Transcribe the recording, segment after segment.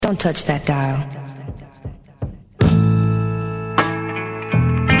Don't touch that dial.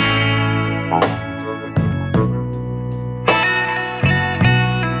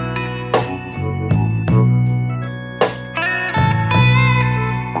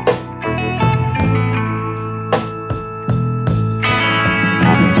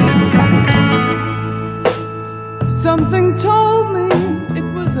 Something told me it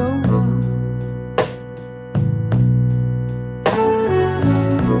was over.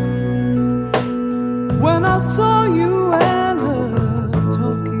 When I saw you and her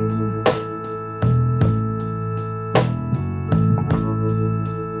talking,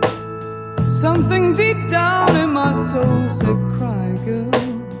 something deep down in my soul said, cry, girl.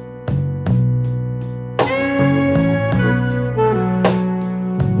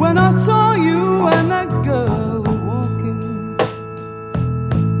 When I saw you and that girl walking,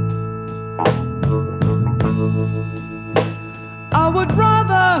 I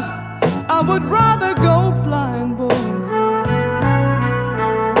would rather go blind, boy,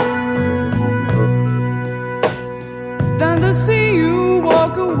 than to see you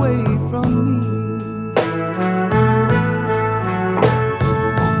walk away from me.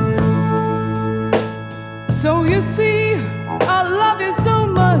 So you see, I love you so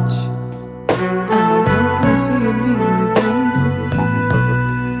much, and I don't want to see you leave me, baby.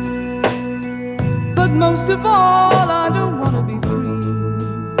 But most of all, I don't want to be free.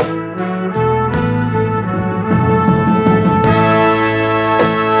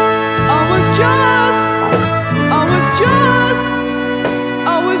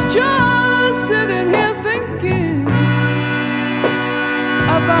 I was just sitting here thinking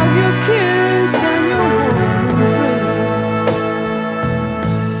about your kiss and your warm embrace.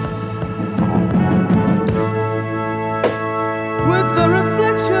 With the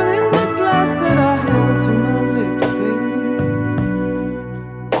reflection in the glass that I held to my lips, baby,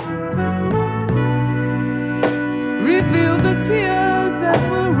 revealed the tears that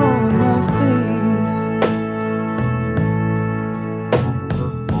were on my face.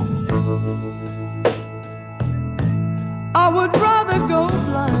 I would rather go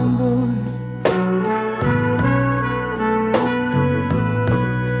blind, boy,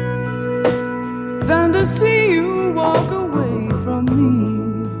 than to see you walk away from me.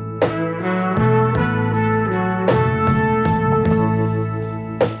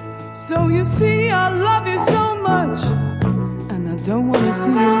 So you see, I love you so much, and I don't want to see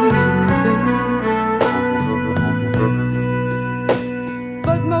you leave me, baby.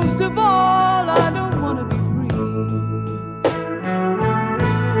 But most of all, I don't want to be free.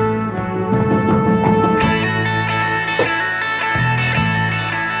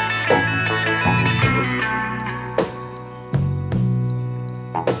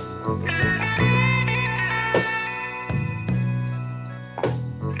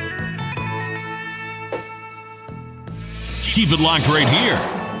 Keep it locked right here.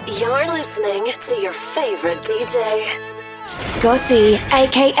 You're listening to your favorite DJ, Scotty,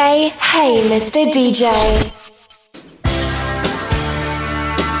 aka Hey Mr. DJ.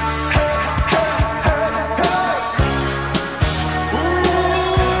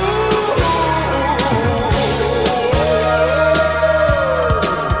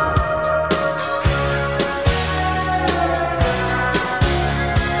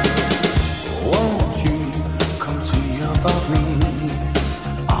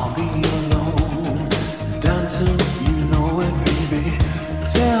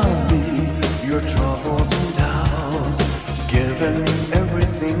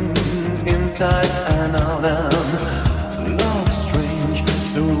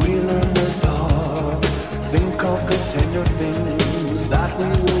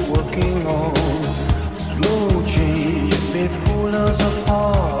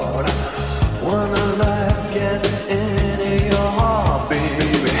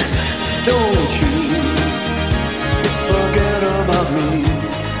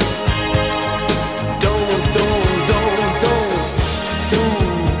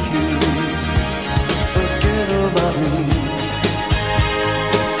 Don't you forget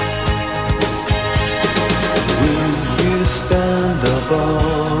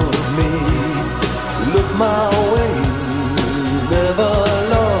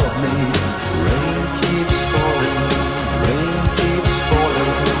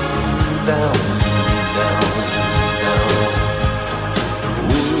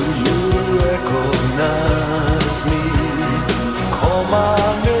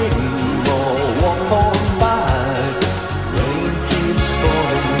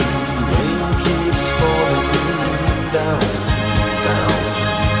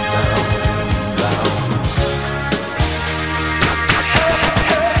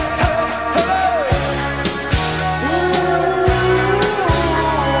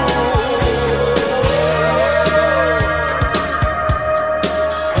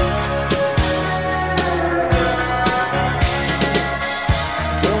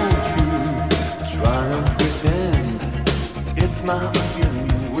my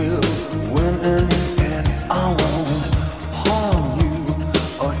feeling will win in the end. I won't harm you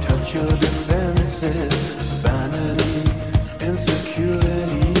or touch your defenses. Vanity,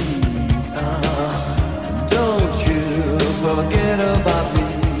 insecurity. Don't you forget about me.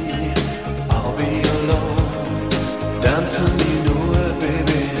 I'll be alone, dancing, you know it,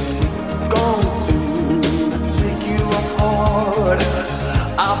 baby. Going to take you apart.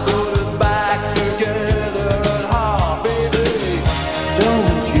 I'll put us back together.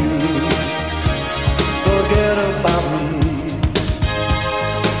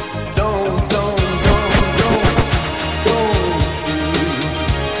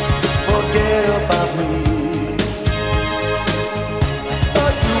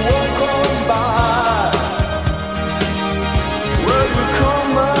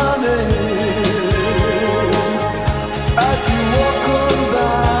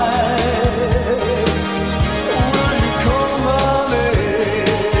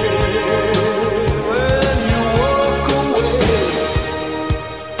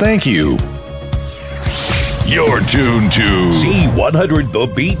 Thank you. You're tuned to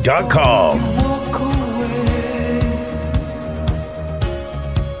C100thebeat.com.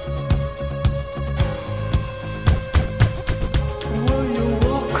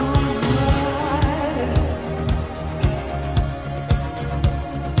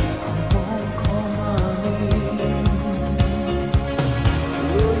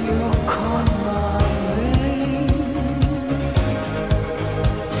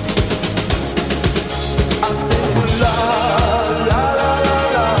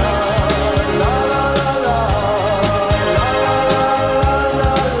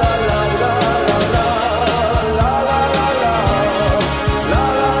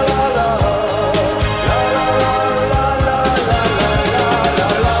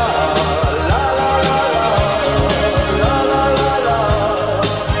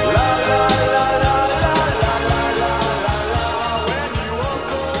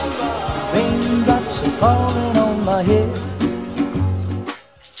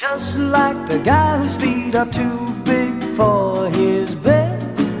 Too big for his bed.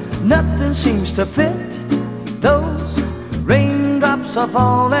 Nothing seems to fit. Those raindrops are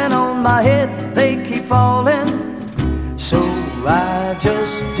falling on my head. They keep falling. So I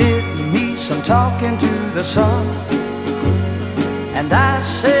just did me some talking to the sun. And I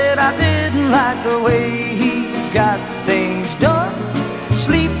said I didn't like the way he got things done.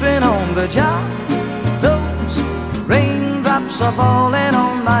 Sleeping on the job. Those raindrops are falling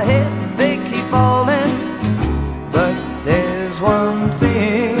on my head. They keep falling. But there's one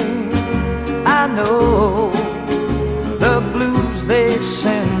thing I know. The blues they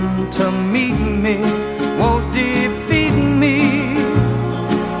send to meet me won't defeat me.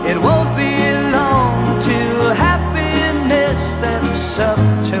 It won't be long till happiness steps up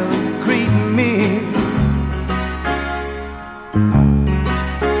to greet me.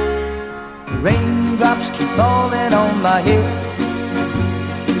 Raindrops keep falling on my head,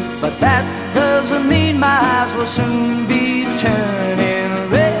 but that doesn't mean my eyes will soon be turning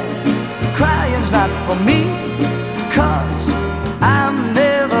red. Crying's not for me, 'cause I'm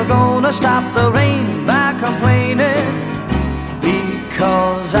never gonna stop the rain by complaining,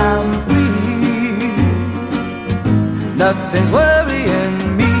 because I'm free. Nothing's worrying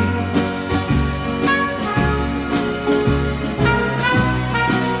me.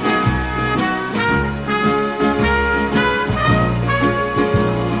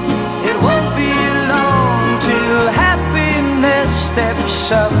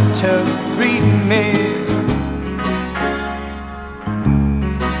 Steps up to greet me.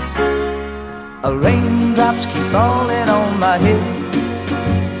 Raindrops keep falling on my head,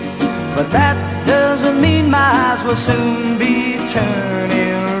 but that doesn't mean my eyes will soon be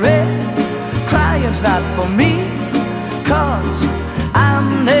turning red. Crying's not for me, 'cause I'm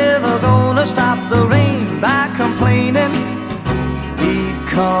never gonna stop the rain by complaining,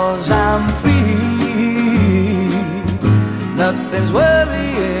 because I'm free. Nothing's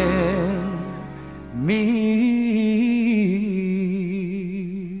worrying me.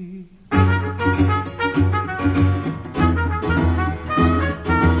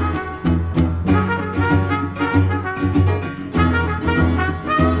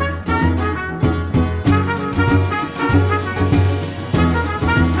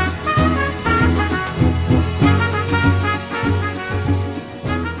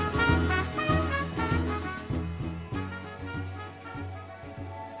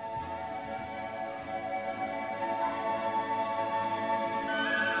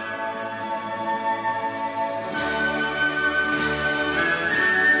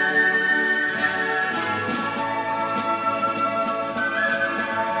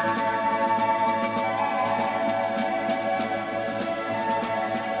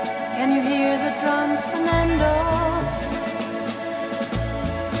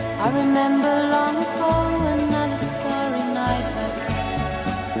 I remember long ago another starry night like this.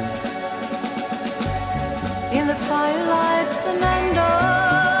 In the firelight, Fernando,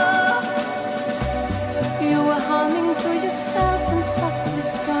 you were humming to yourself and softly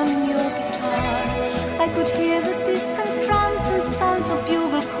strumming your guitar. I could hear the distant drums and sounds of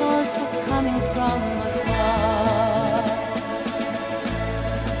bugle calls were coming from afar.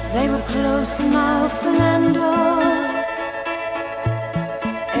 They were closer now, Fernando.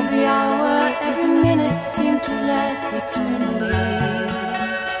 Every hour, every minute seemed to last eternally.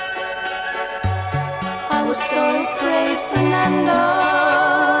 I was so afraid, Fernando.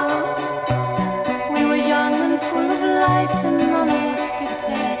 We were young and full of life, and none of us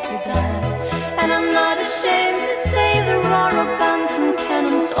prepared to die. And I'm not ashamed to say the roar of guns and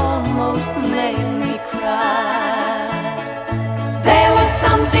cannons almost made me cry. There was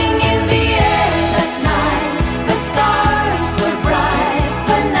something in the air that night. The stars were bright,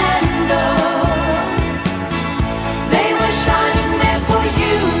 Fernando. They were shining there for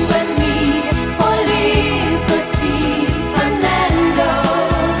you and me, for liberty, Fernando.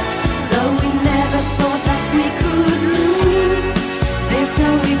 Though we never thought that we could lose, there's no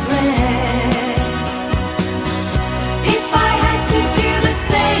regret. If I had to do the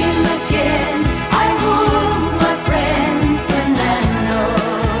same again, I would, my friend Fernando.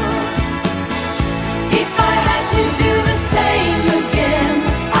 If I had to do the same again,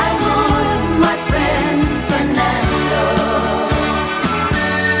 I would, my friend Fernando.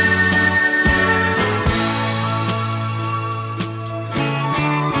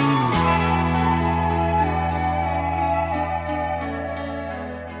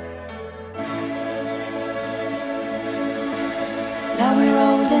 Now we're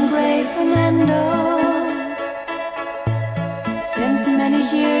old and gray, Fernando. Since many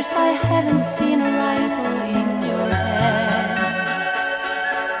years I haven't seen a rifle in your hand.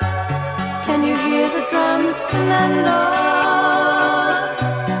 Can you hear the drums, Fernando?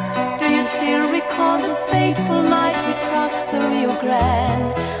 Do you still recall the fateful night we crossed the Rio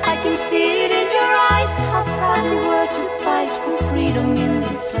Grande? I can see it in your eyes, how proud you were to fight for freedom in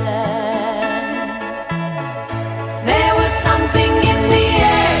this land. There was something in the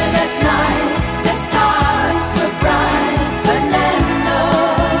air that night. The stars were bright, Fernando.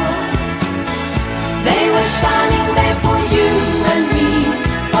 They were shining there for you and me,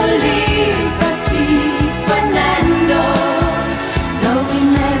 for liberty, Fernando. Though we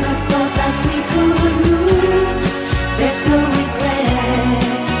never thought that we could lose, there's no regret.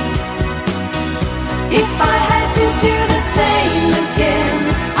 If I had to do the same again,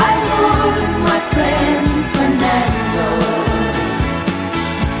 I would, my friend Fernando.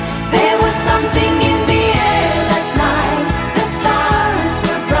 There was something in the air that night. The stars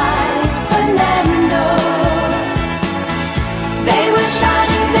were bright, Fernando. They were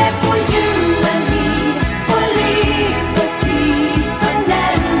shining there for you and me, for liberty,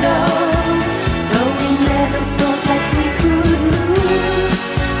 Fernando. Though we never thought that we could lose,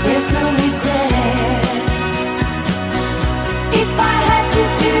 there's no regret. If I had to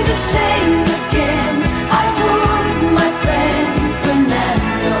do the same again, I would, my friend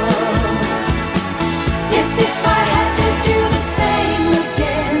Fernando. Yes, if I had to do the same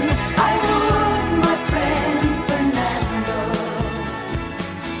again, I would, my friend Fernando.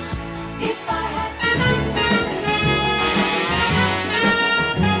 If I had to do the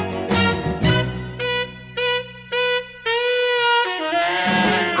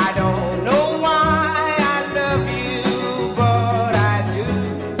I don't know why I love you, but I do.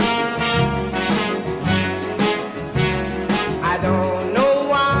 I don't know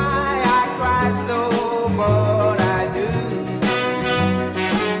why I cry so, but I do.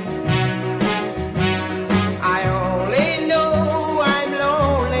 I only know I'm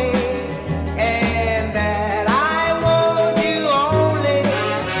lonely and that I want you only.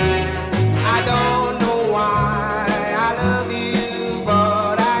 I don't know why I love you,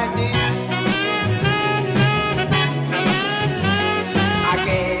 but I do. I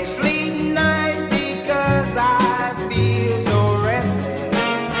can't sleep night because I feel so restless.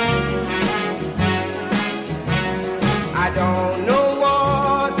 I don't know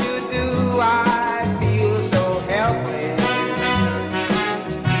what to do, I feel so helpless.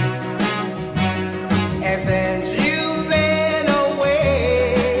 And since you've been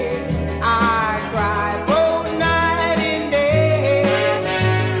away, I cry both night and day.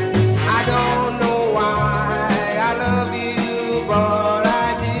 I don't know why I love you, but I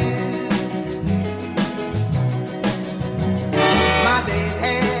do. My days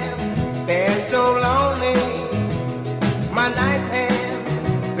have been so lonely, my nights have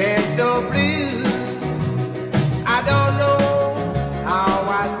been so blue. I don't know how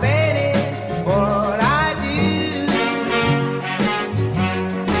I stay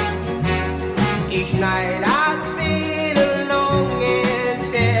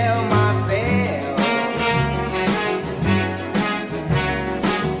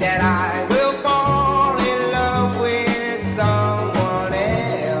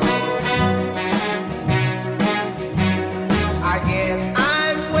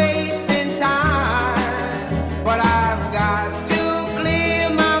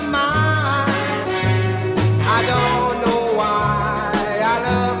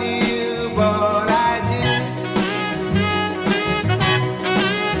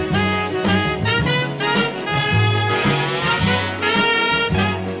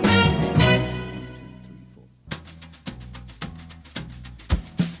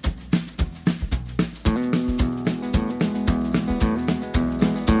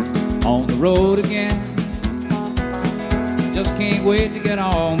again. Just can't wait to get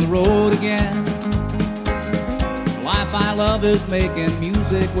on the road again. The life I love is making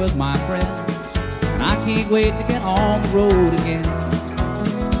music with my friends, and I can't wait to get on the road again.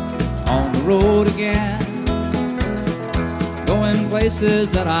 On the road again. Going places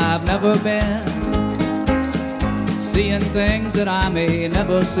that I've never been, seeing things that I may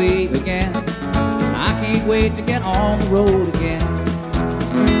never see again. And I can't wait to get on the road again.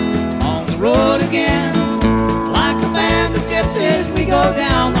 On the road again. Like a band of gypsies, we go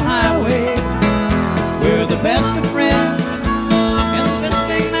down the highway. We're the best of friends,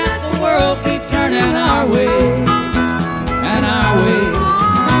 insisting that the world keep turning our way. And our way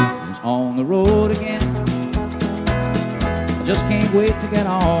is on the road again. I just can't wait to get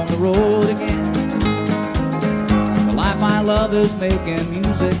on the road again. The life I love is making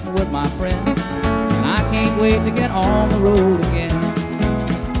music with my friends, and I can't wait to get on the road again.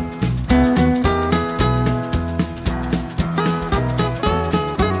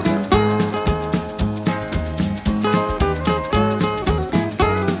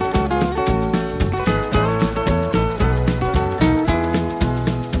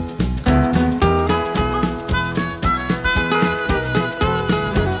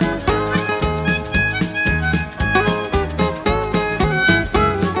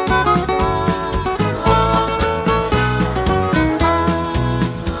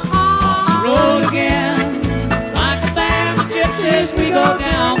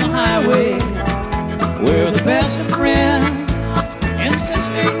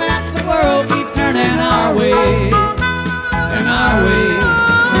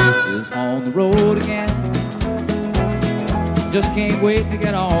 Just can't wait to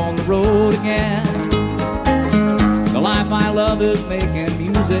get on the road again. The life I love is making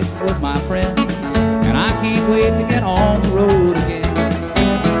music with my friends, and I can't wait to get on the road again.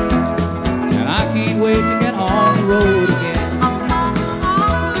 And I can't wait to get on the road again.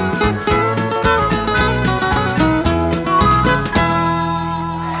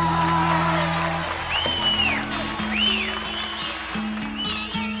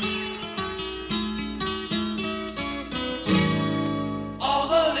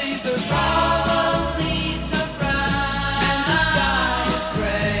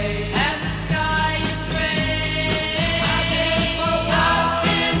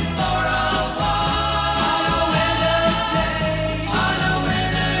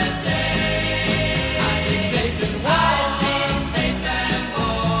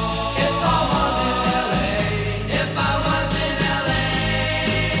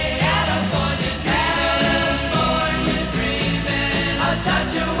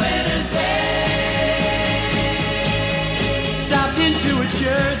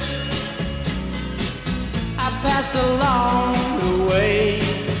 Along the way,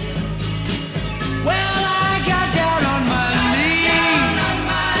 well, I got down on my knees,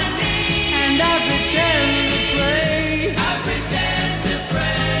 and I pretend to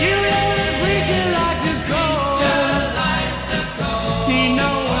pray. You know the preacher like the cold. He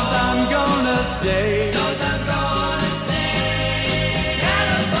knows I'm gonna stay.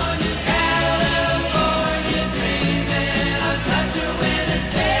 California, California, dreaming of such a winter's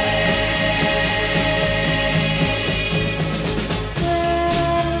day.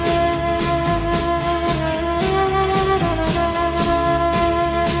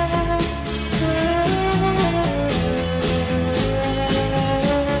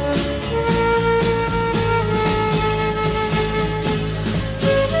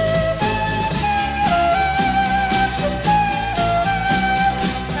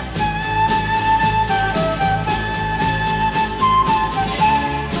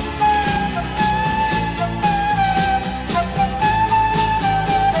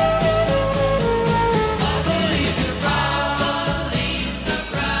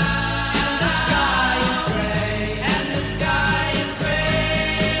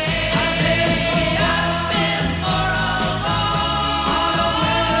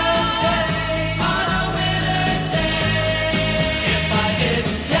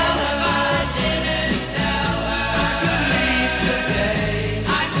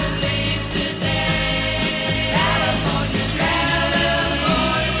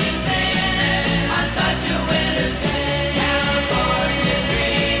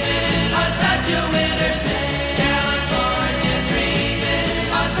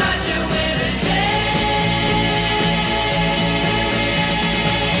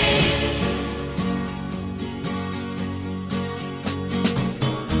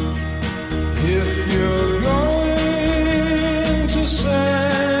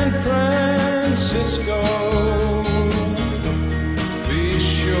 Francisco, be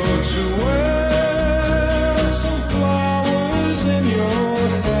sure to wear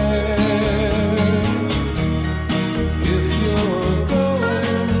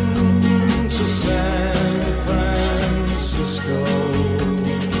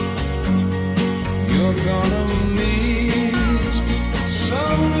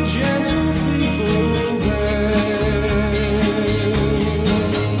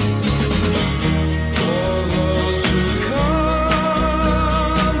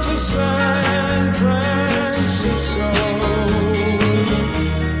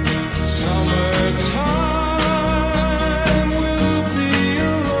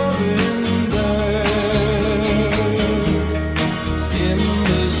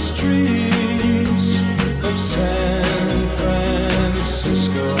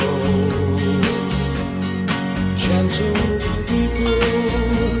Francisco. Gentle people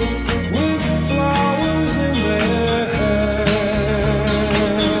with flowers in their hair.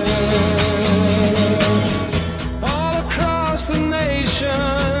 All across the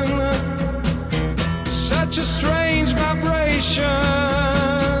nation, such a strange vibration.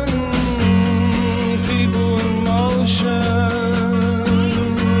 People in motion.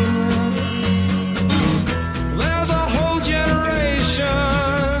 There's a whole generation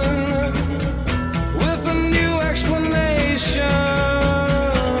with a new explanation.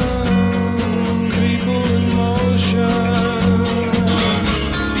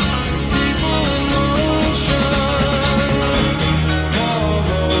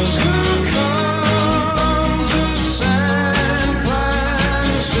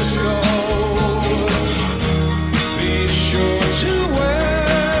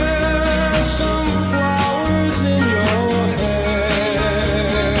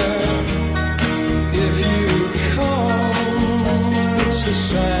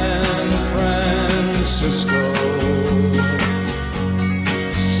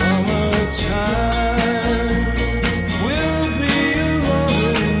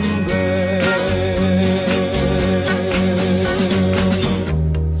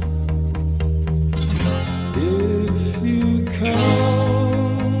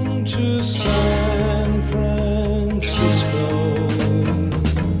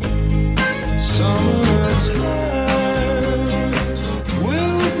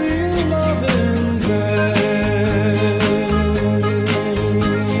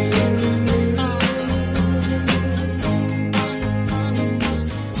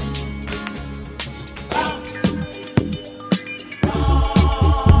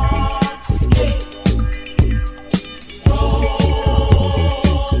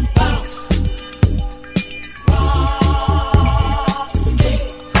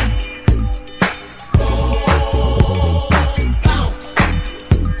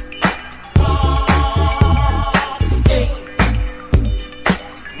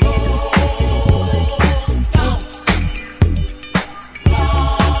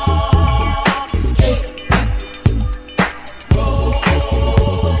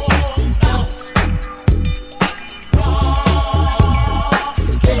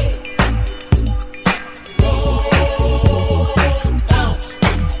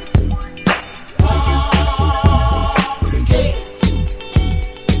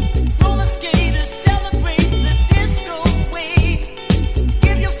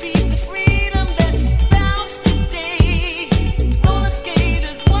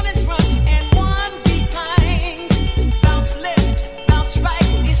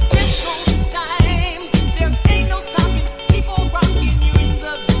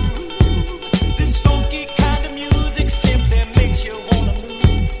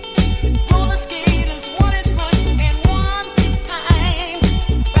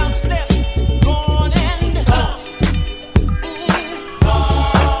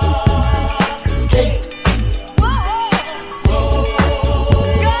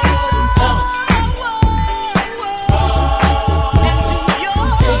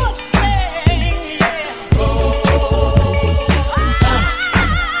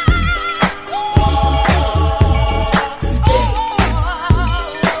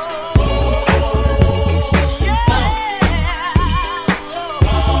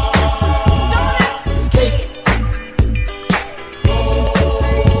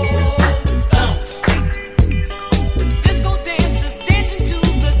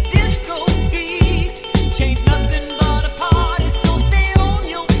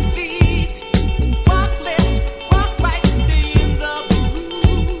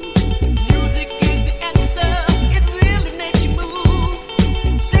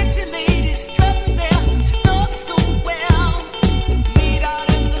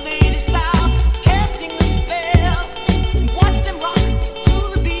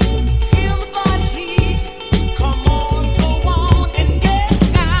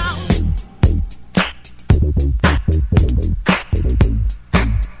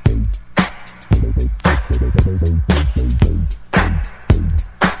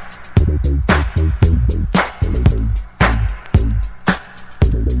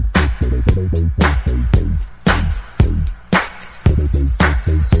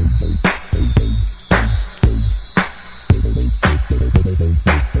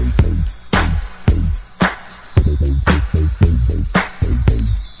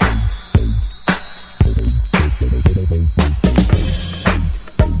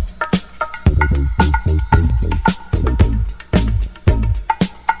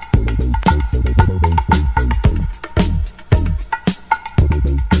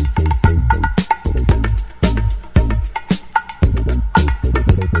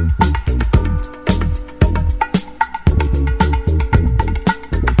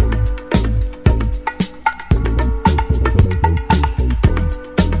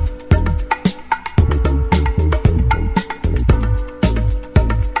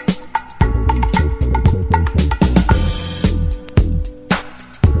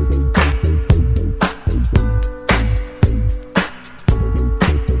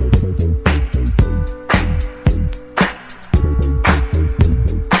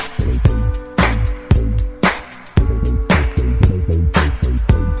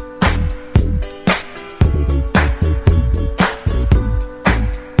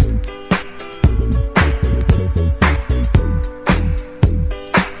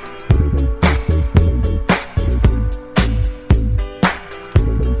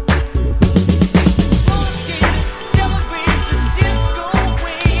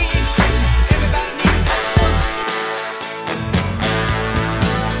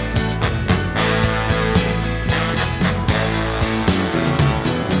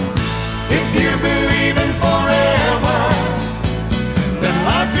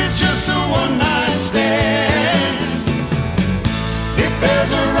 one night stand. If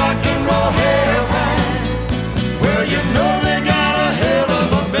there's a rock and roll heaven, well, you know they got a hell of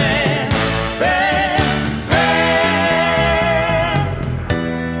a band.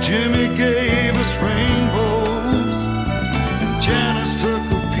 Jimmy gave us rainbows, and Janice took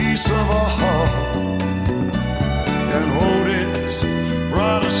a piece of our heart, and Otis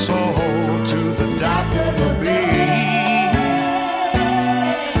brought us all to the dock of the bay.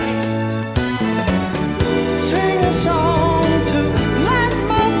 Sing a song to light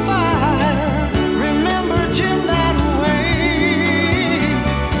my fire. Remember Jim that way.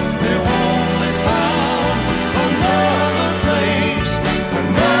 They've only found another place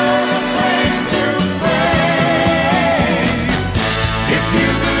to play. If you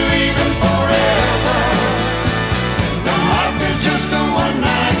believe in forever, then life is just a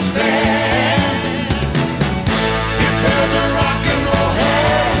one-night stand. If there's a rock and roll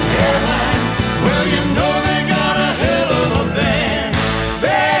heaven, well, you know they got a hell of a band.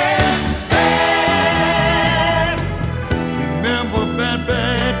 Remember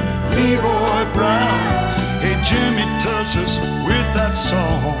Bad Leroy Brown? Hey, Jimmy touched us with that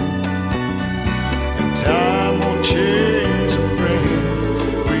song. And time won't change the brain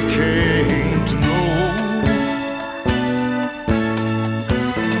we came to know.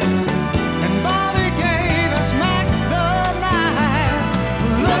 And Bobby gave us Mac the knife.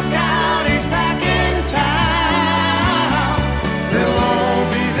 Look out, he's back in town. They'll all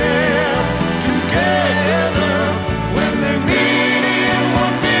be there together when they meet in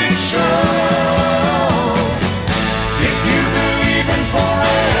one big show. If you believe in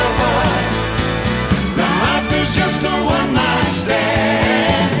forever, then life is just a one-night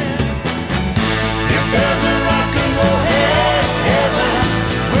stand. If there's a rock and roll heaven,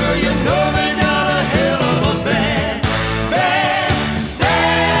 well, you know they got a hell of a band.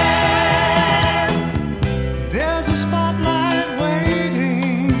 There's a spotlight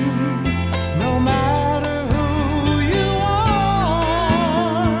waiting, no matter who you are,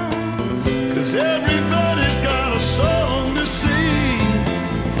 'cause everybody's got a song to sing.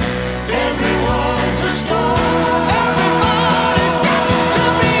 Everyone's a star. Everybody's got to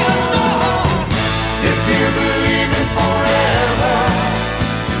be a star. If you believe in forever,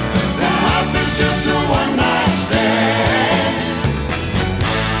 then life is just a one-night stand.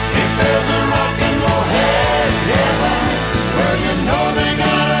 If there's a rock and roll heaven, well, you know they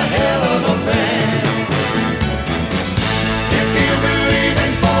got a hell of a band. If you believe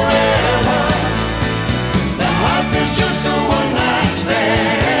in forever, then life is just a one-night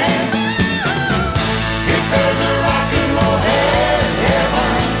stand. If there's a rock and roll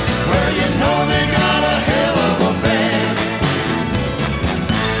heaven, well, you know they got a hell of a band.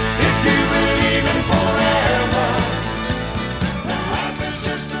 If you believe in forever, then life is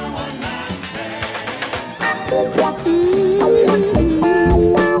just a one-night stand.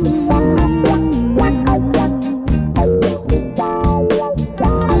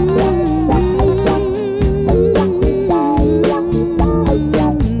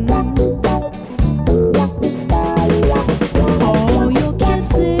 All your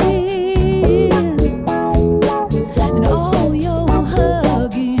kissing and all your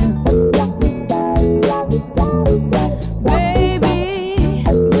hugging, baby,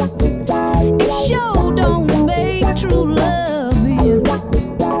 it sure don't make true loving.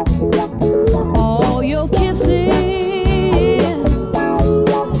 All your kissing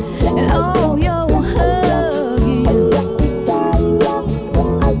and all your hugging,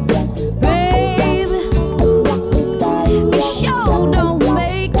 baby, it sure don't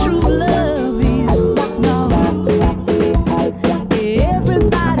make true loving. No,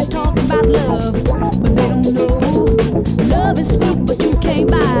 everybody's talking about love, but they don't know love is sweet, but you can't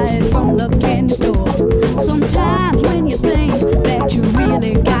buy it from the candy store. Sometimes when you think that you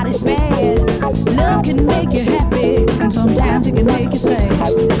really got it bad, love can make you happy, and sometimes it can make you sad.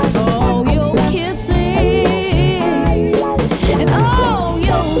 All your kissing and all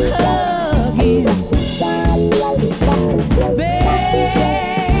your hugging, baby,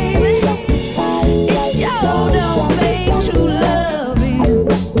 it sure don't make true loving.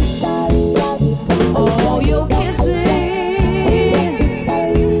 All your kissing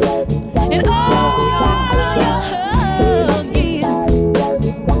and all your hugging,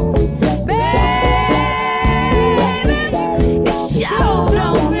 baby, it sure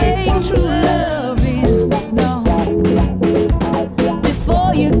don't make true loving. No.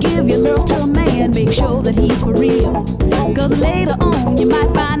 Before you give your love to a man, make sure that he's for real. 'Cause later on you might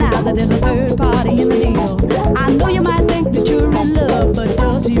find out that there's a third party in the deal. I know you might think that you're in love, but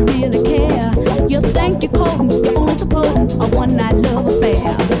does he really care? You think you're courting, you're only supporting a one-night love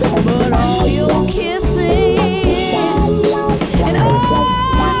affair. But all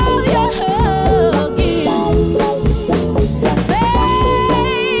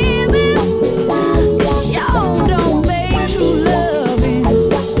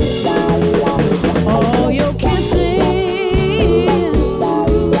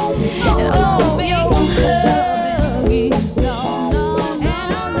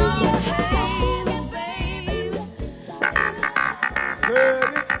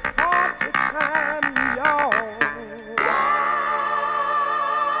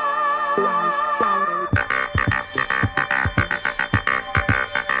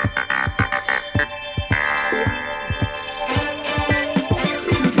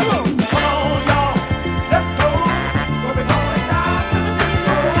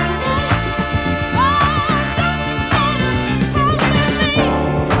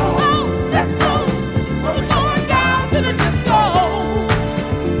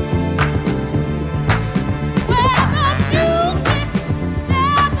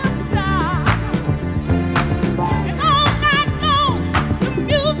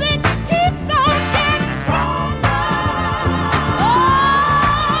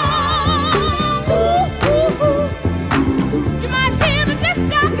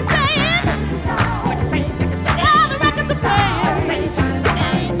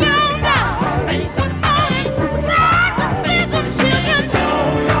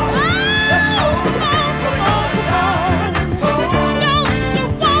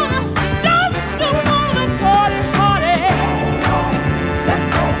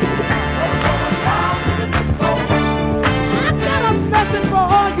message for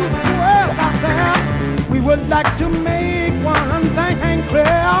all you squares out there. We would like to make one thing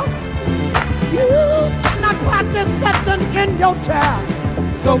clear. You not quite just sitting in your chair.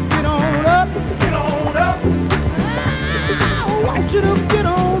 So get on up, get on up. I want you to get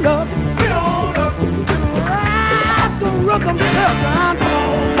on up, get on up. Ride the rhythm, children.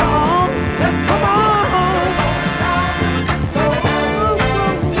 Come on, let's come on.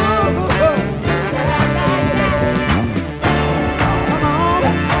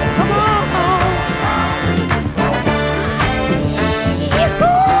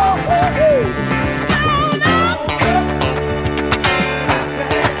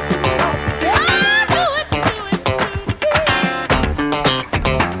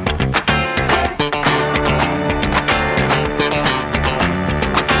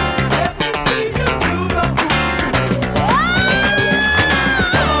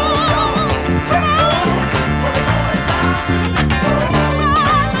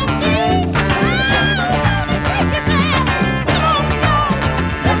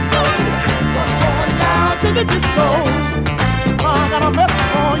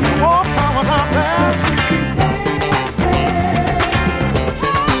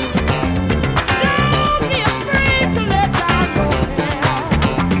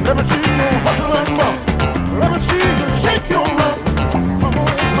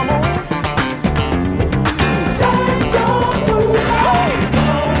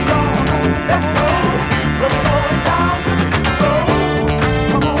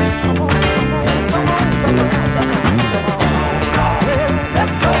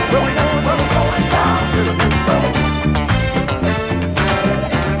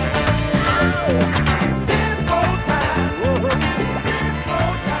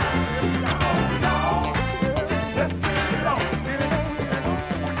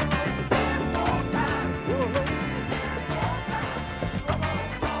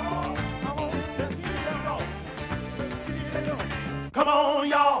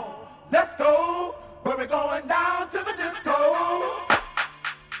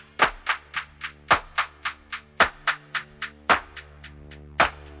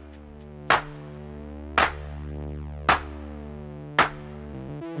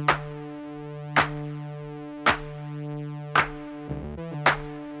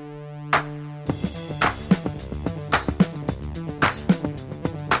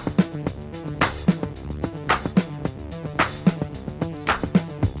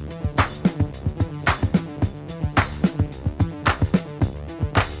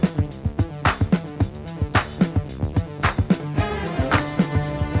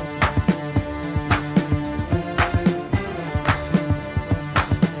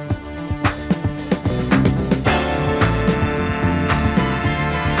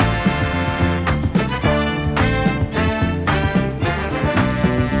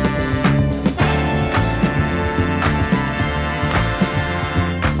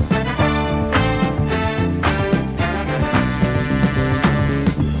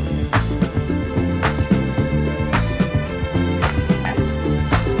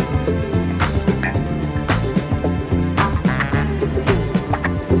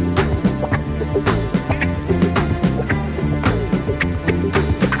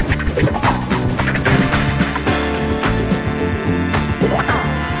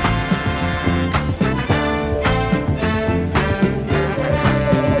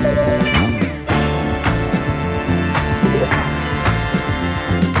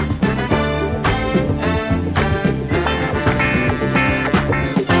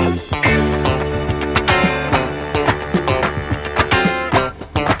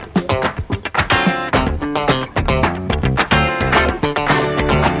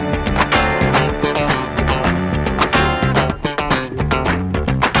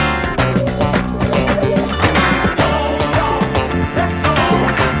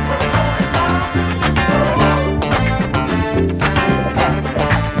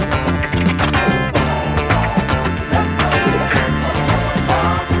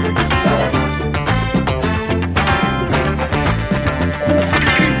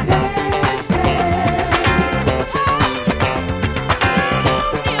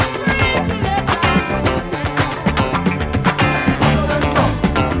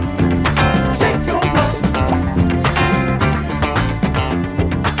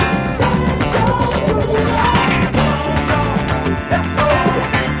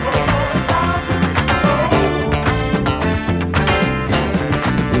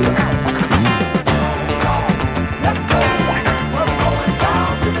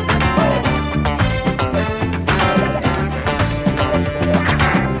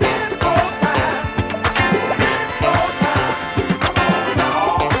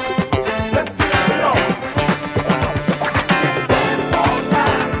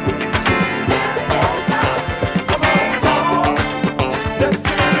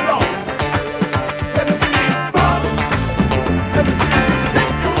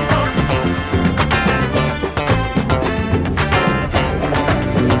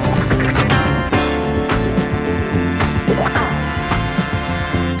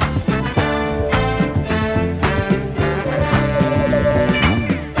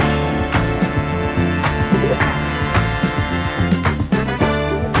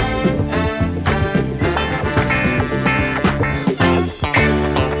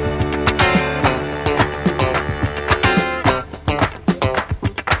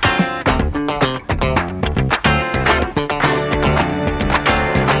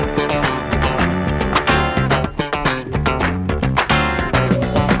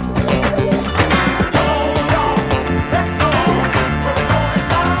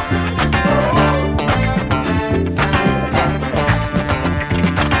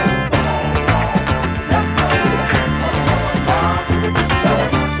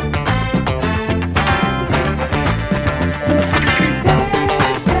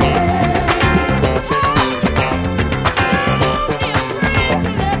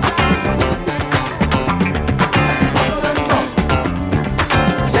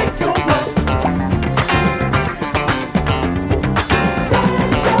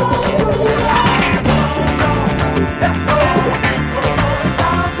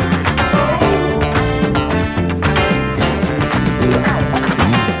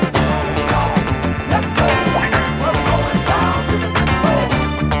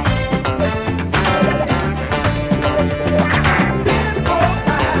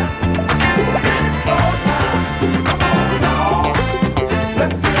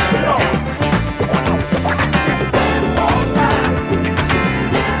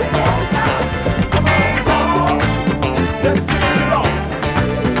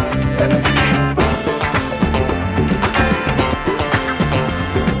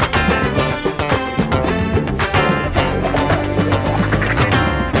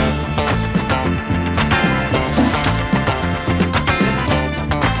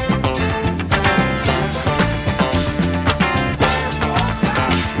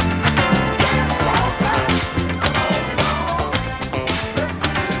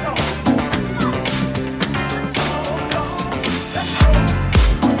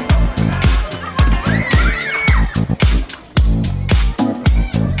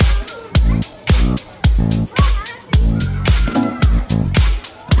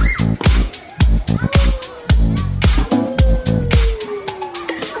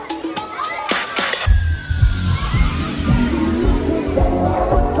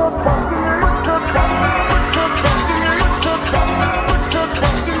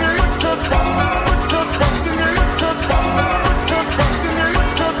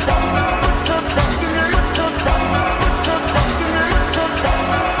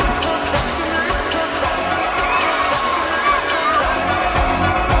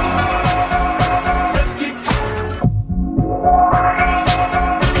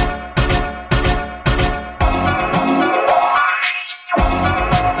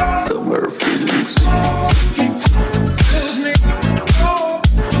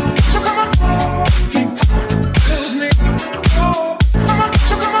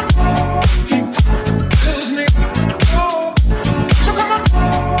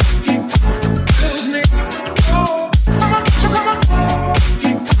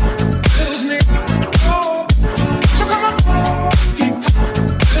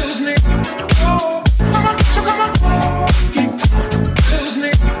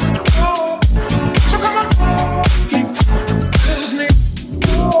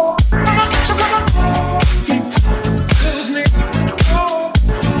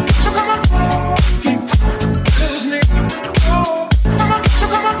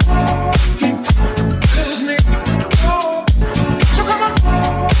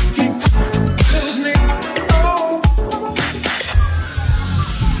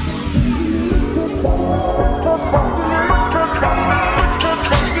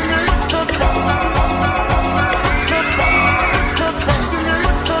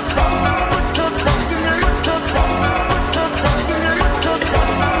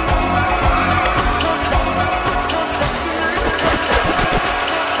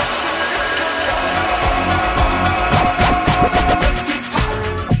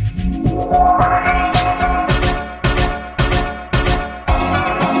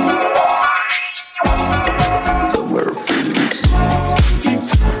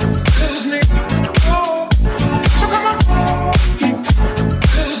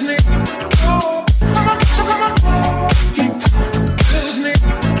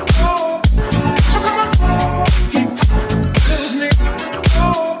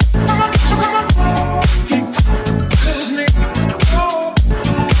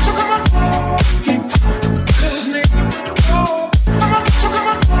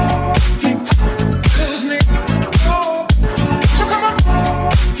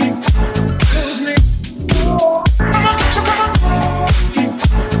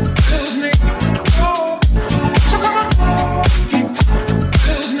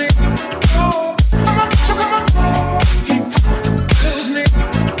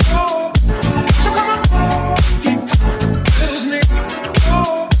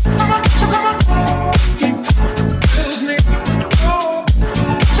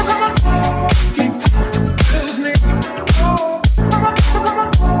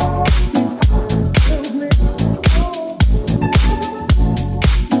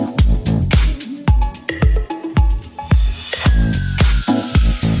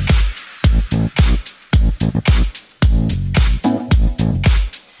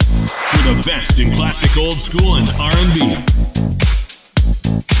 school and R&B.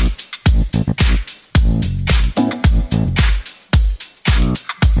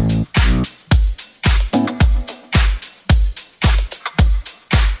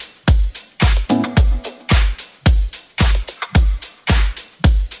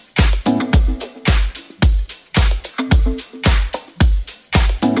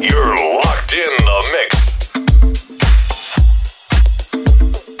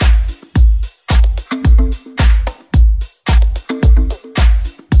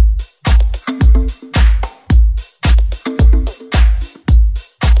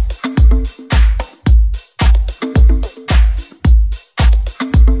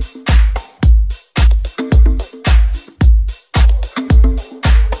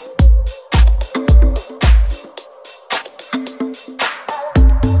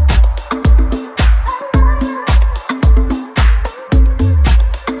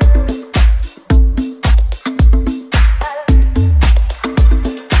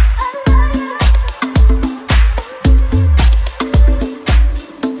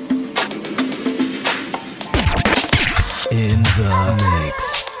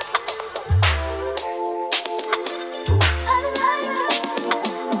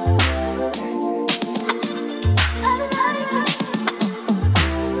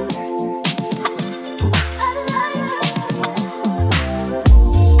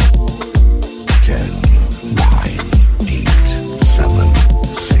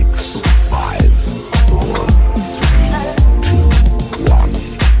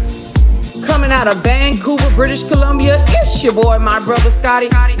 Out of Vancouver, British Columbia, it's your boy, my brother Scotty,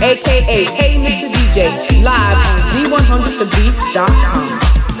 aka Hey Mr. DJ, live on Z100thebeat.com.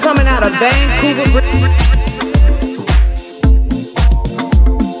 Coming out of Vancouver, British.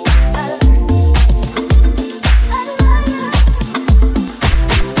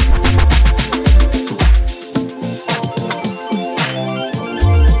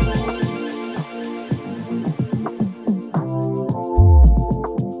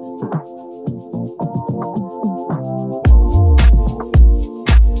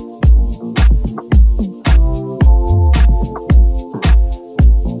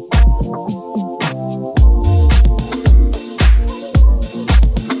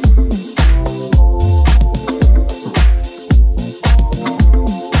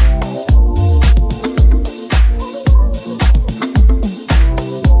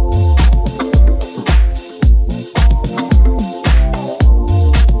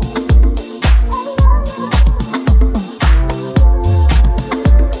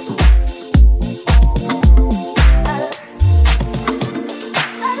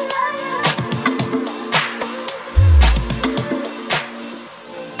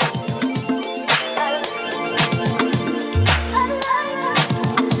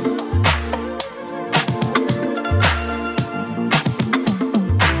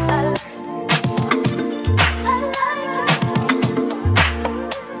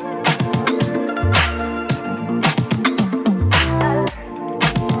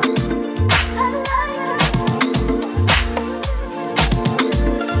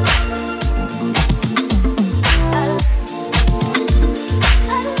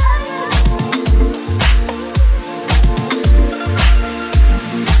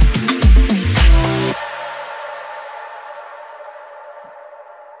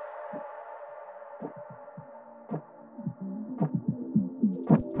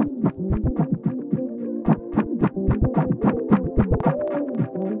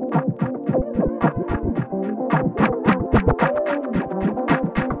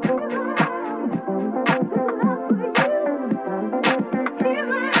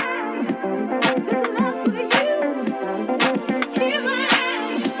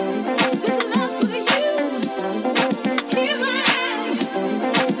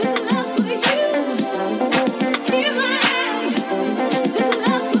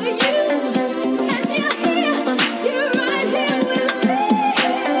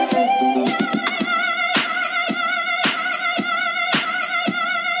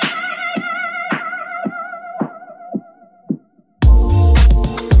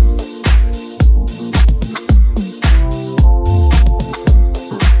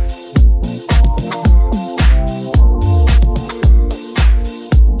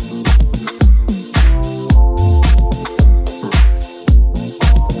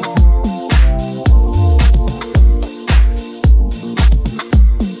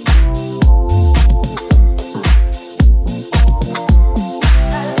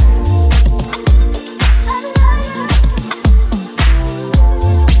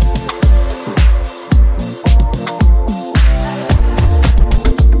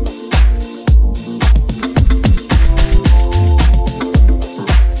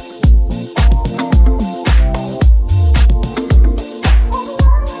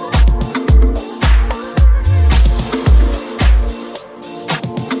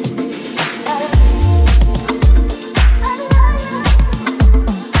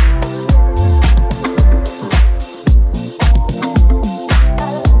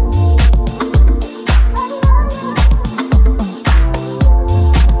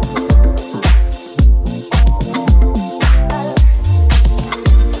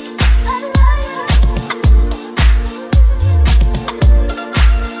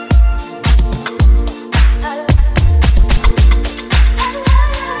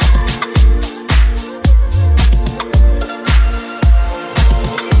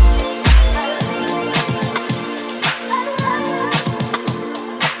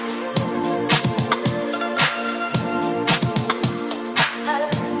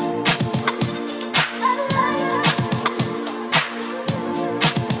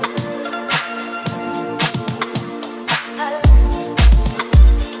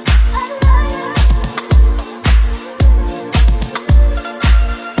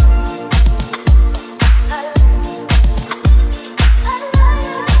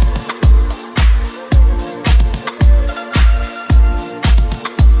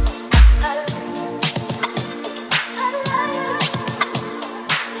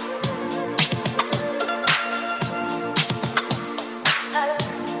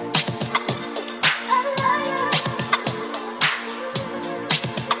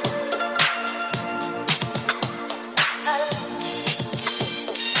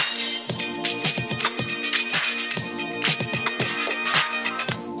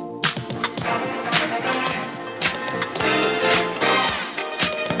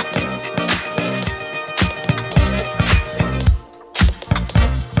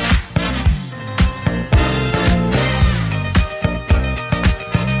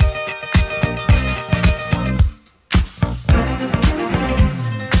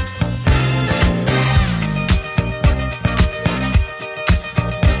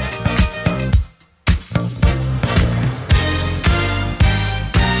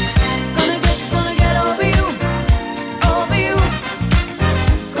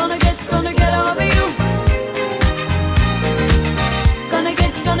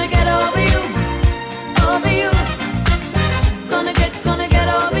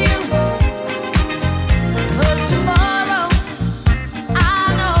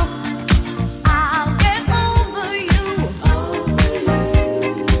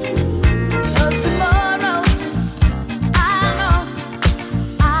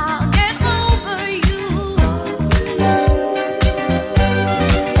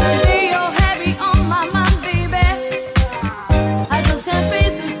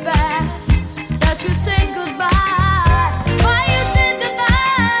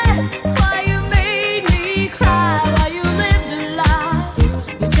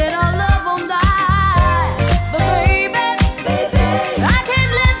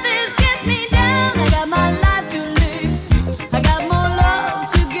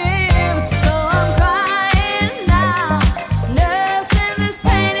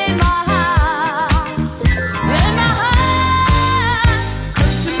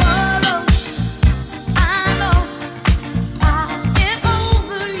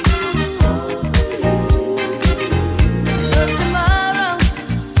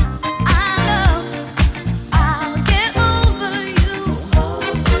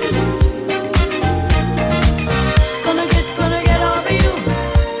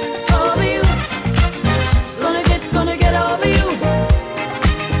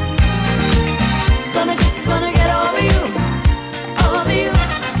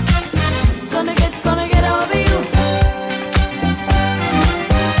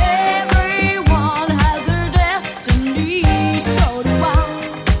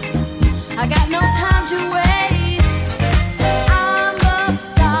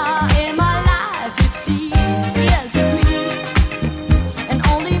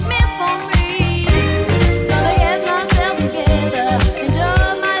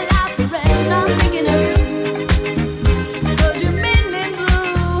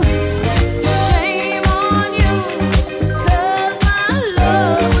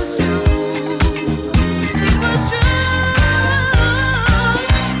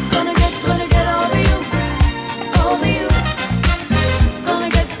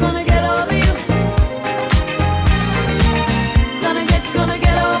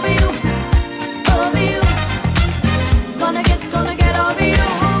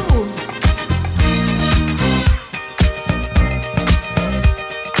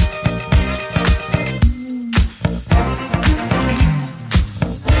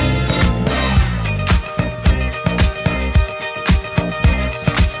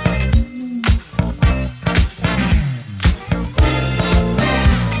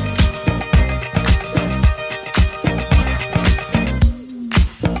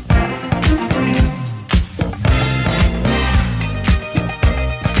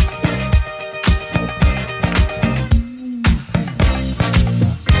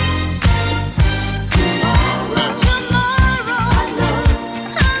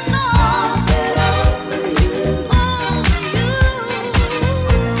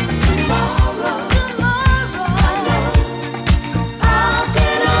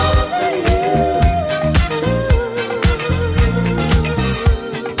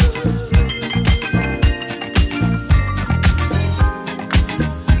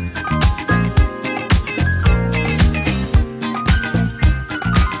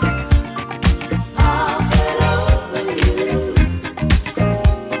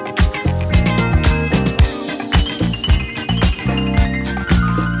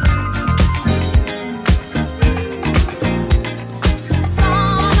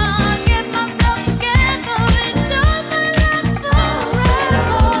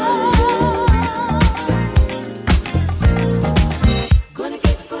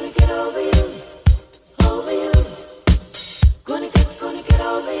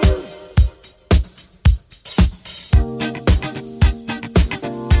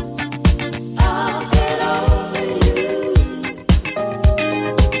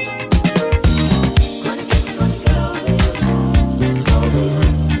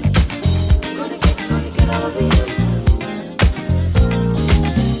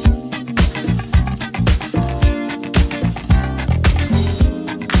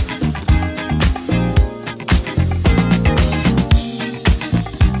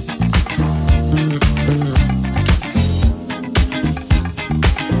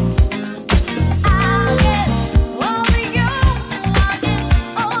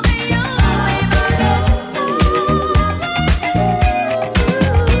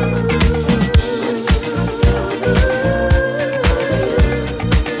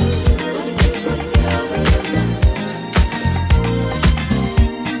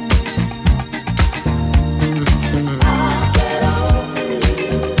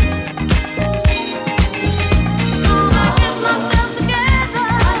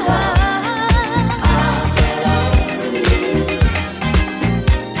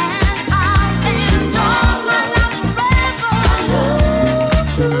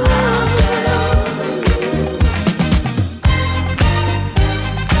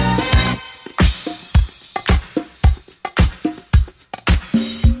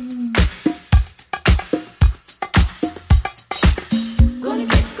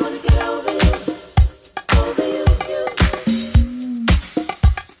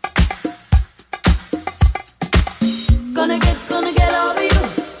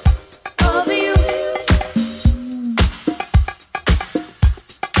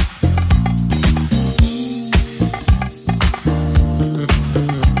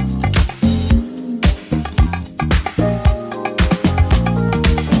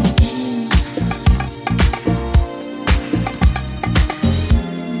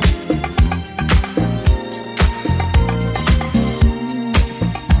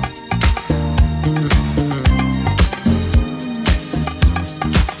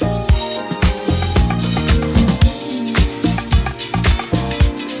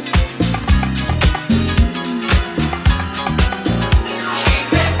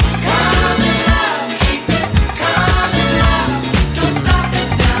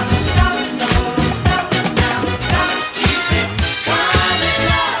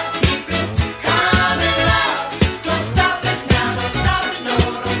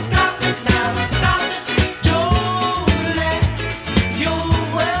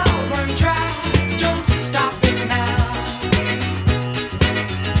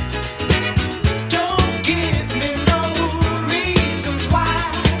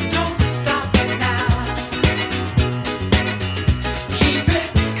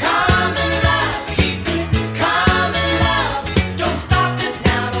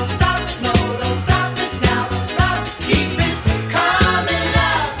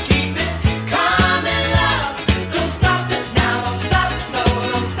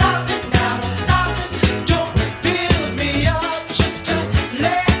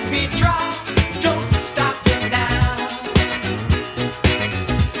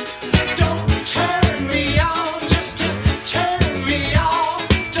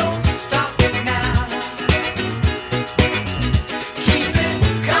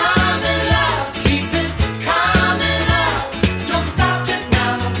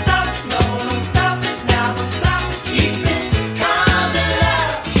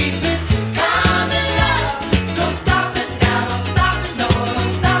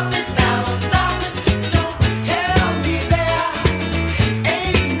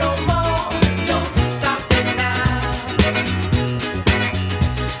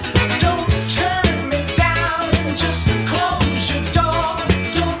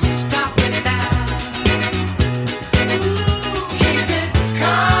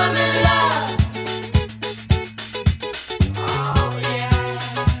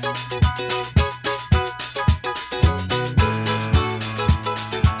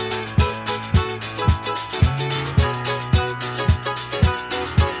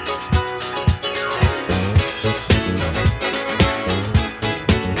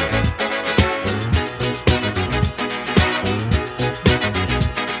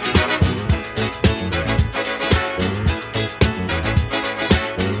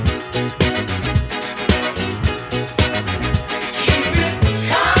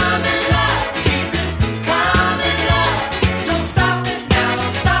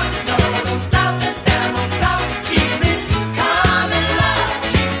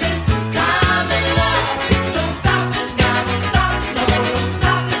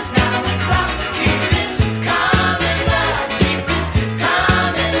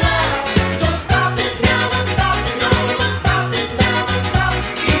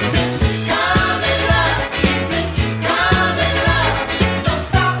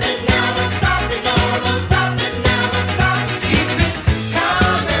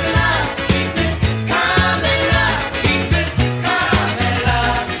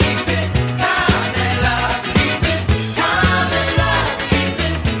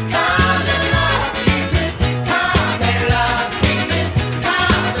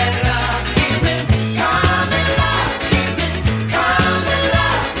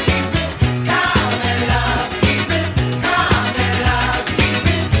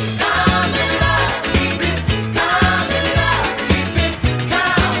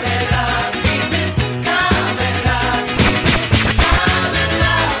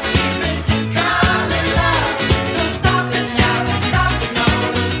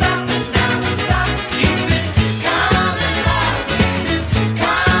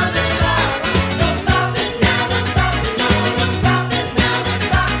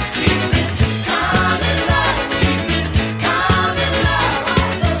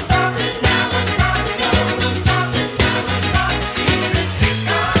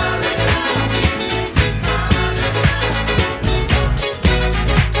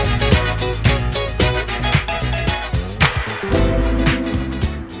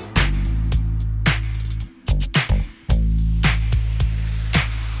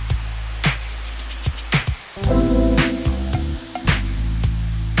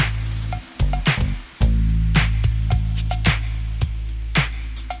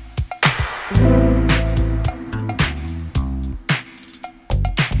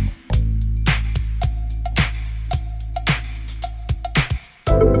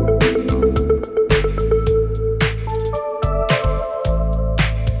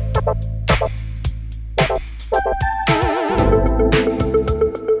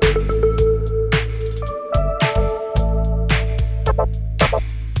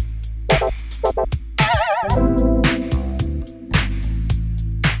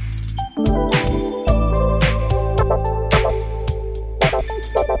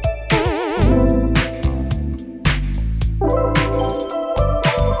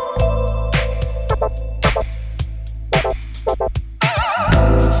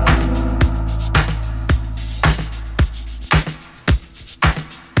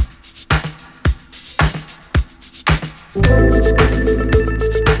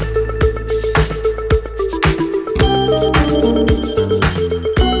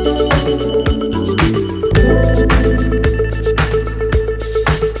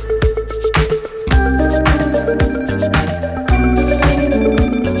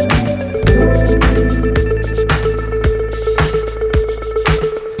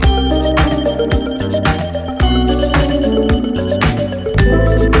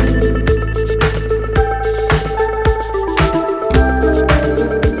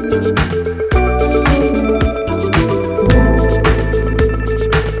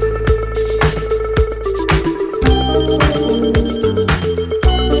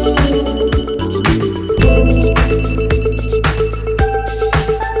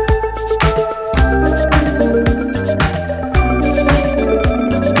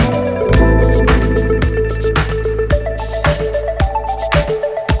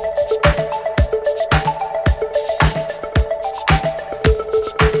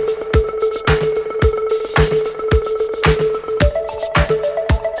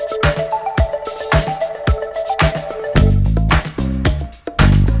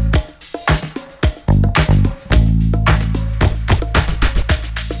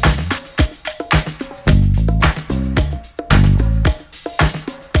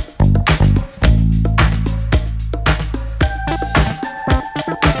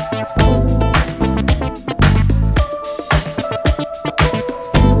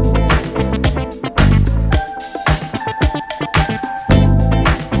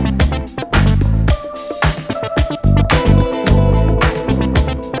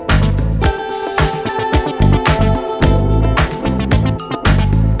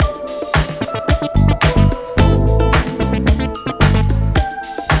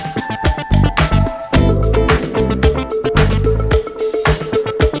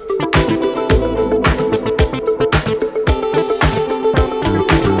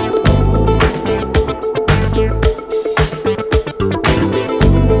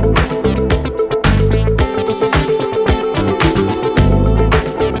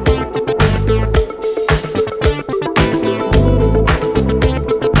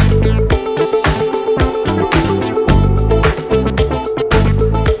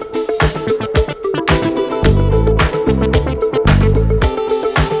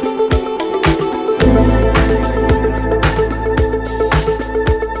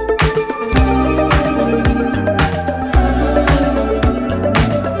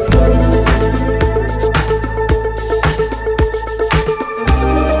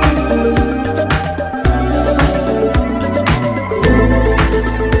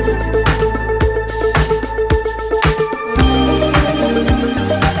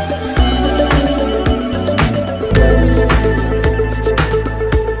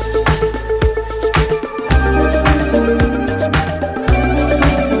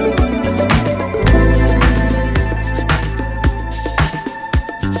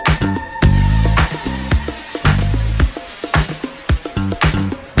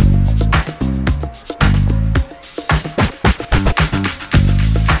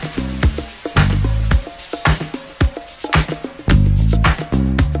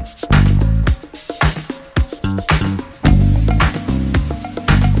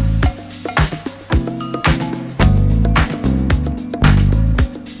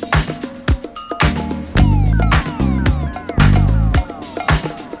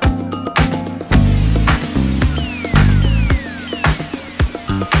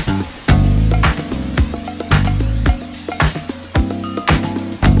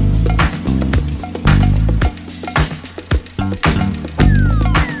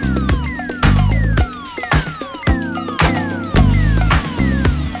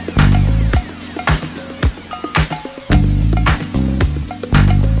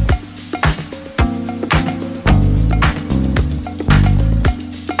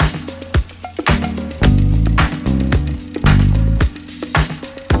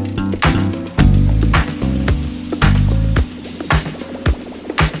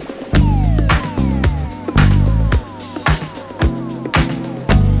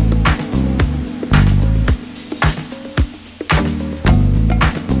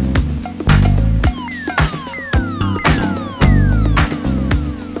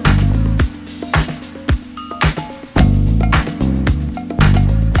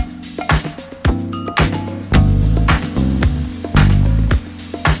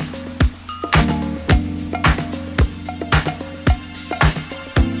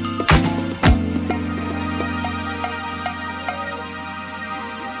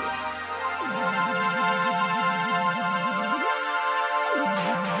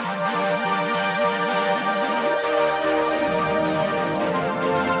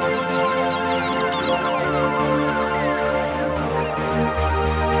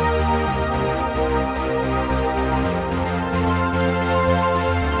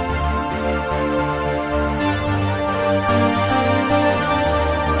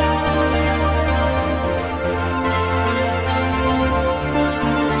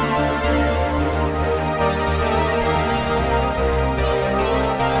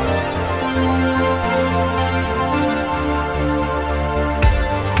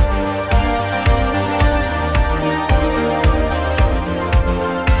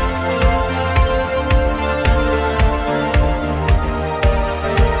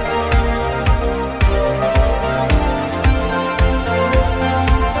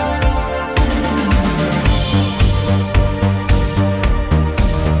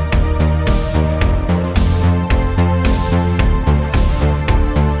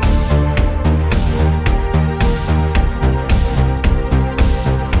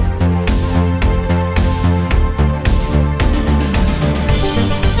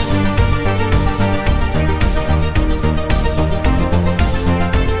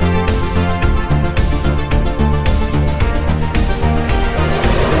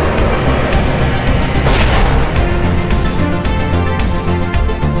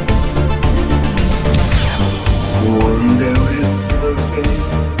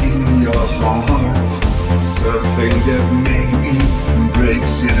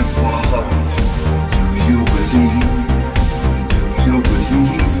 apart. Do you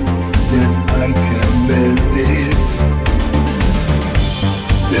believe that I can mend it?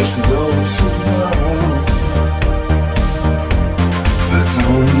 There's no tomorrow, but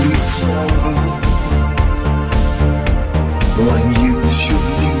only sorrow. When you should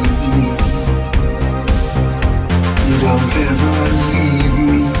leave me, don't ever leave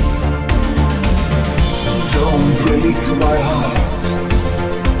me. Don't break my heart.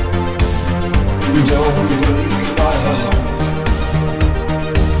 Don't break my heart.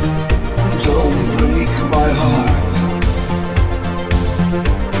 Don't break my heart.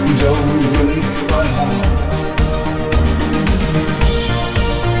 Don't break my heart.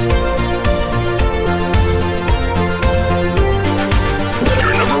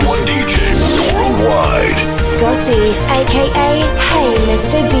 Your number one DJ worldwide. Scotty, aka Hey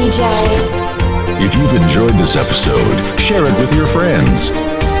Mr. DJ. If you've enjoyed this episode, share it with your friends.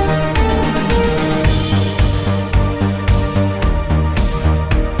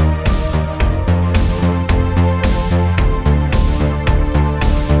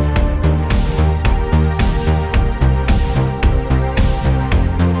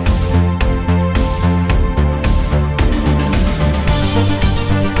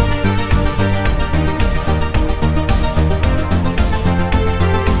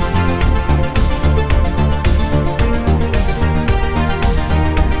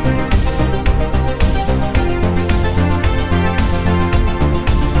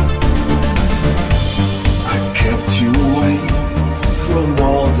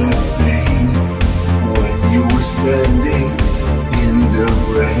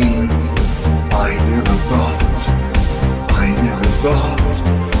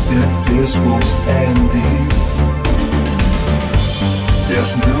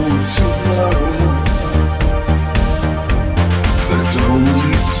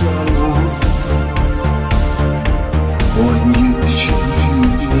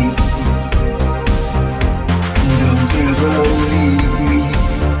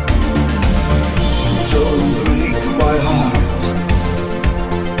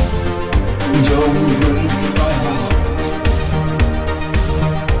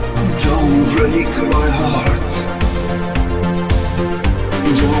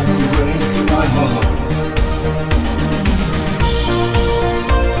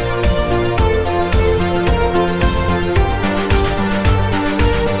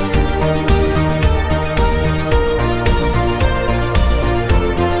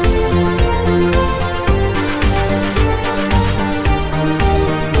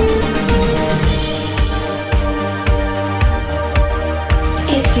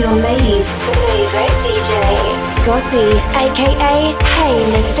 Scotty, aka Hey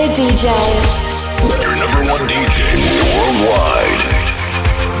Mr. DJ. Your number one DJ worldwide.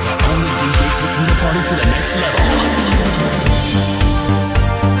 Only DJ taking the party to the next level.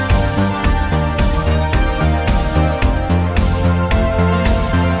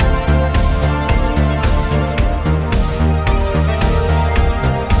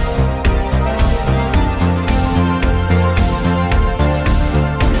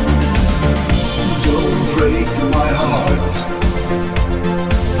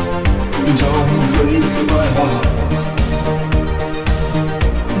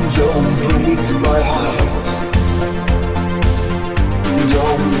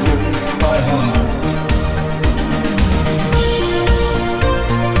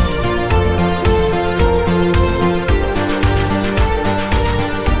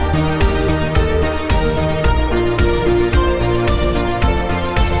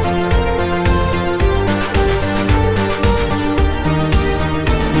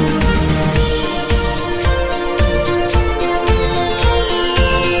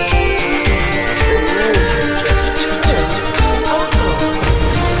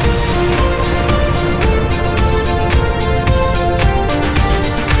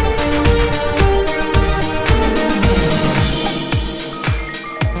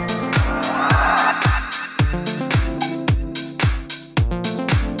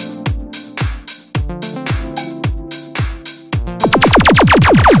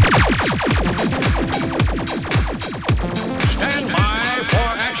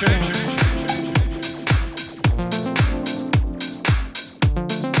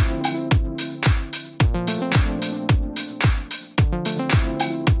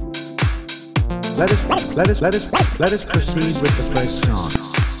 Let us proceed with the first song.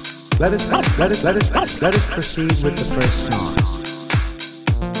 Let us proceed with the first song.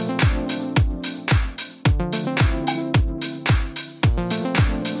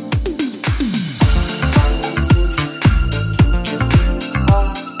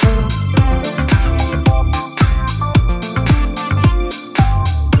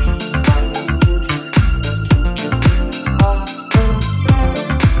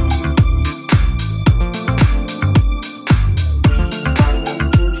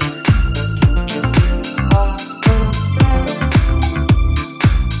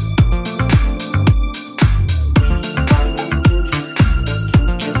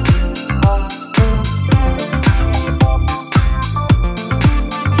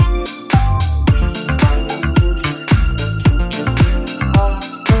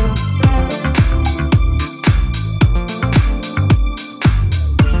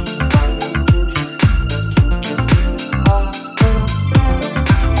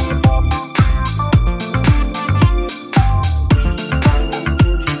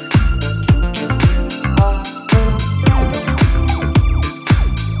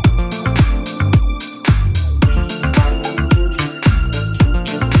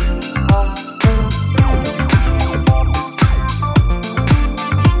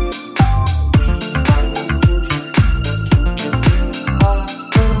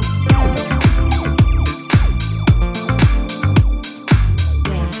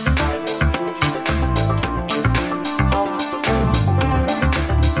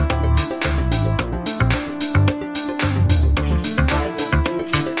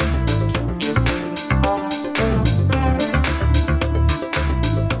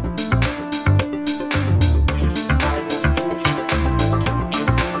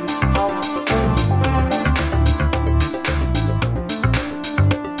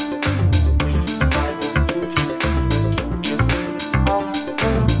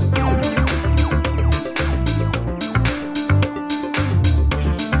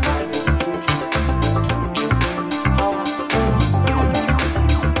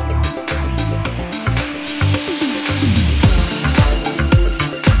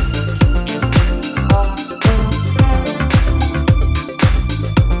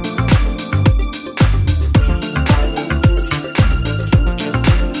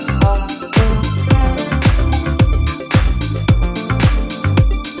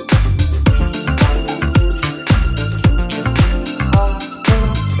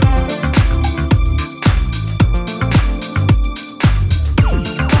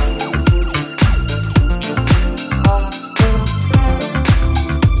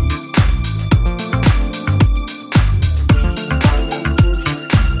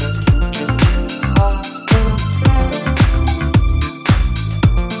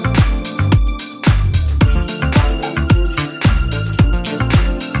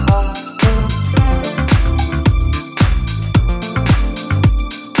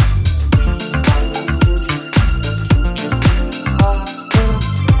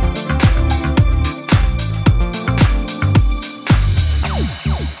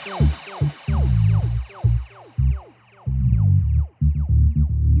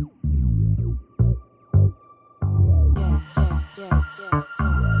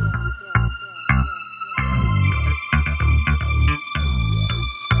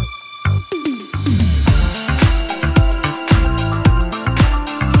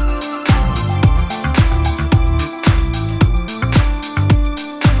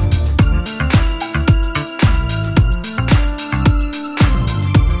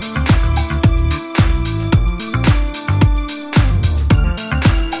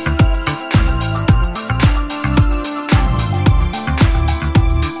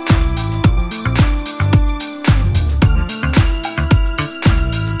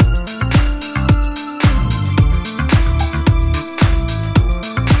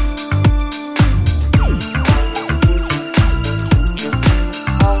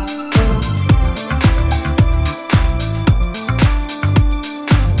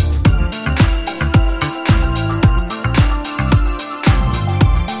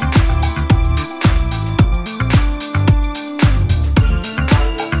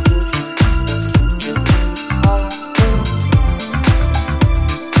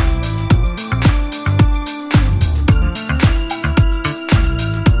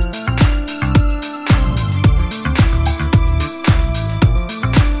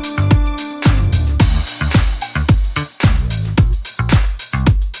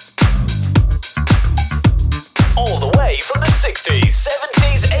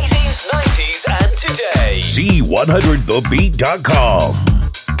 Z100thebeat.com.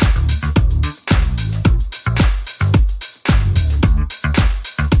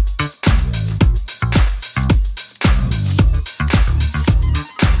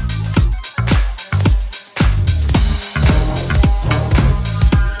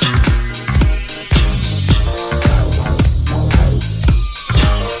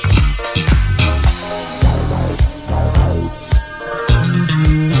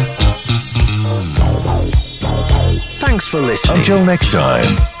 Thanks for listening. Until next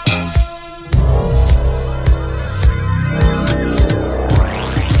time.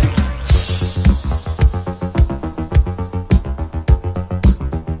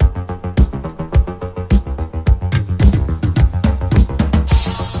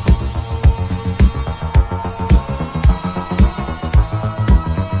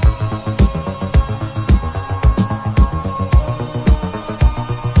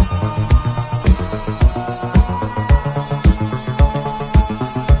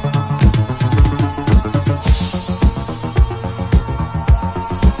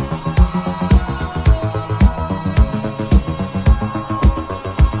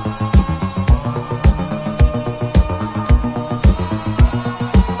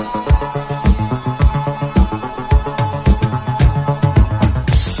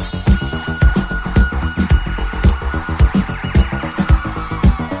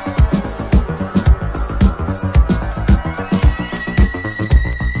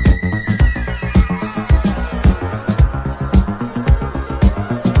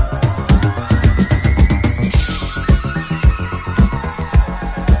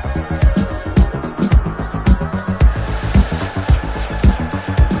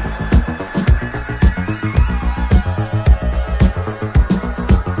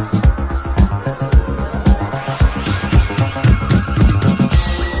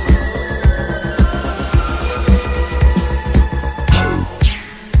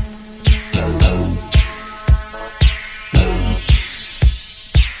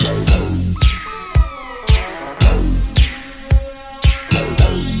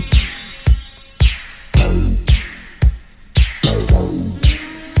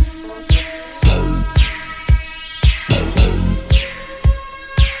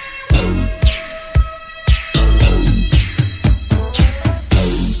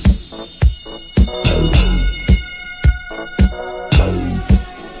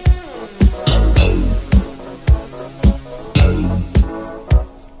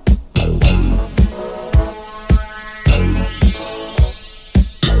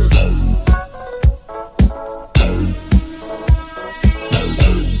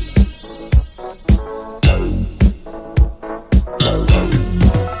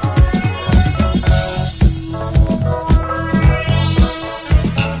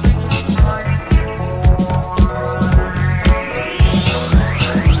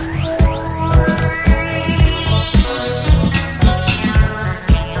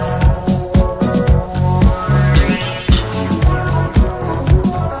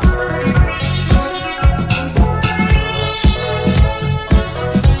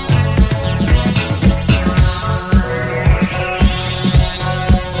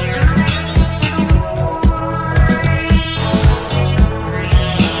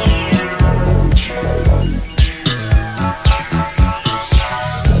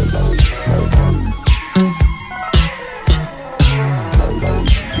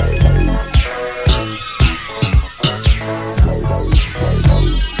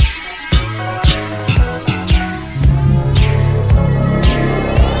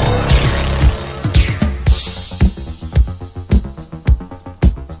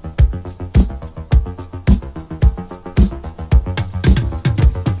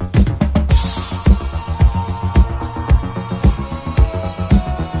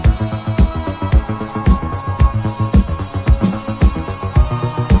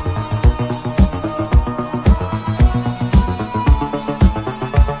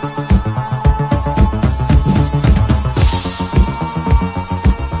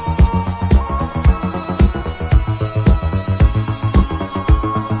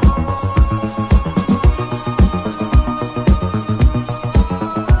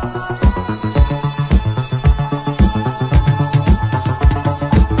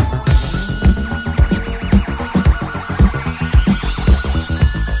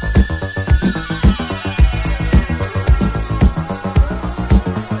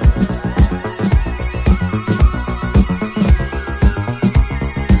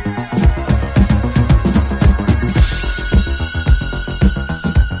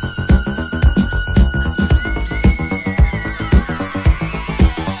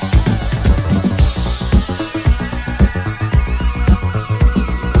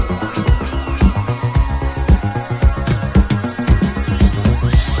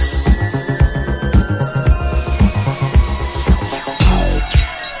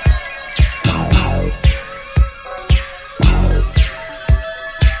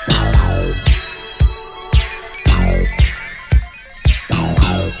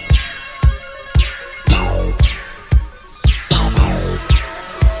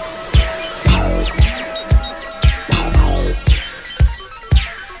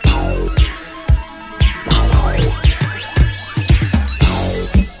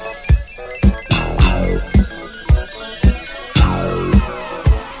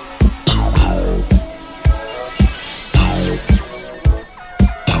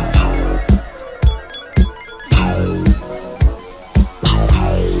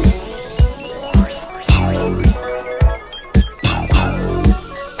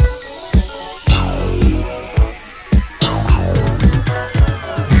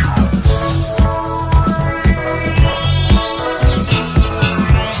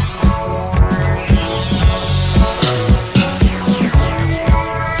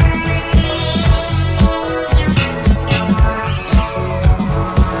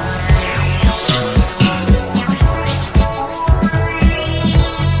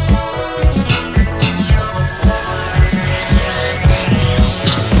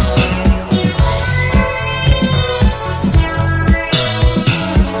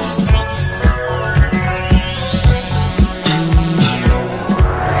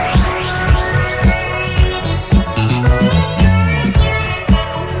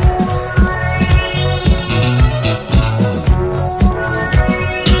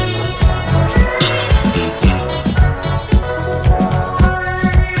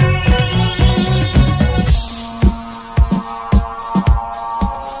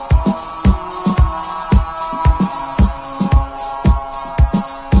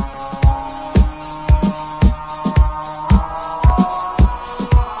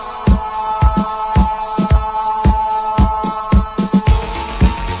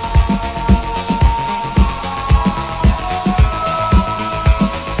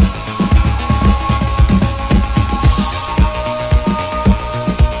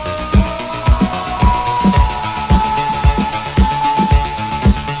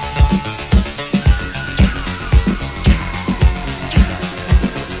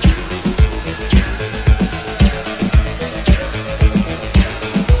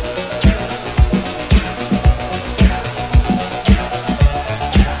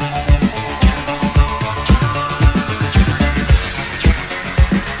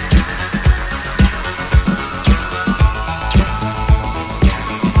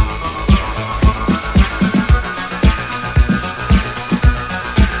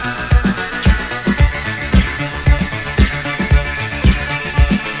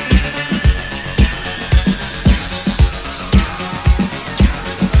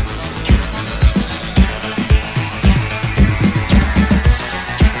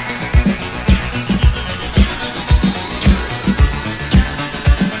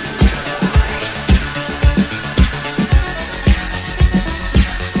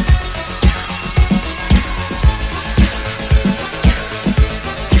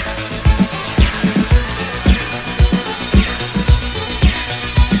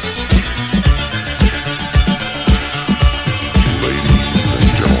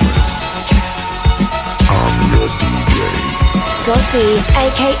 Gotti,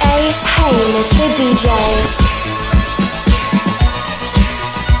 aka Hey Mr. DJ.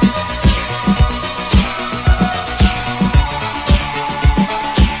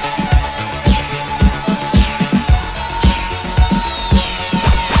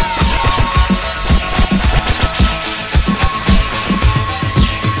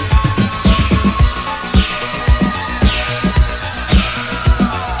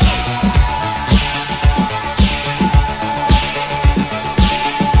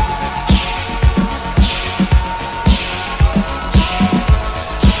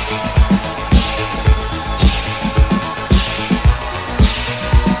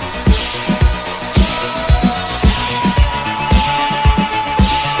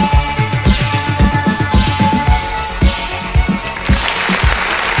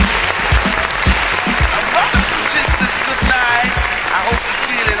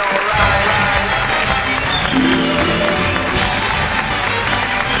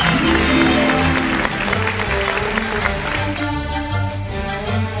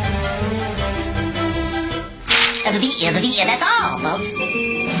 That's all,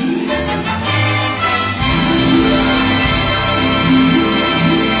 folks.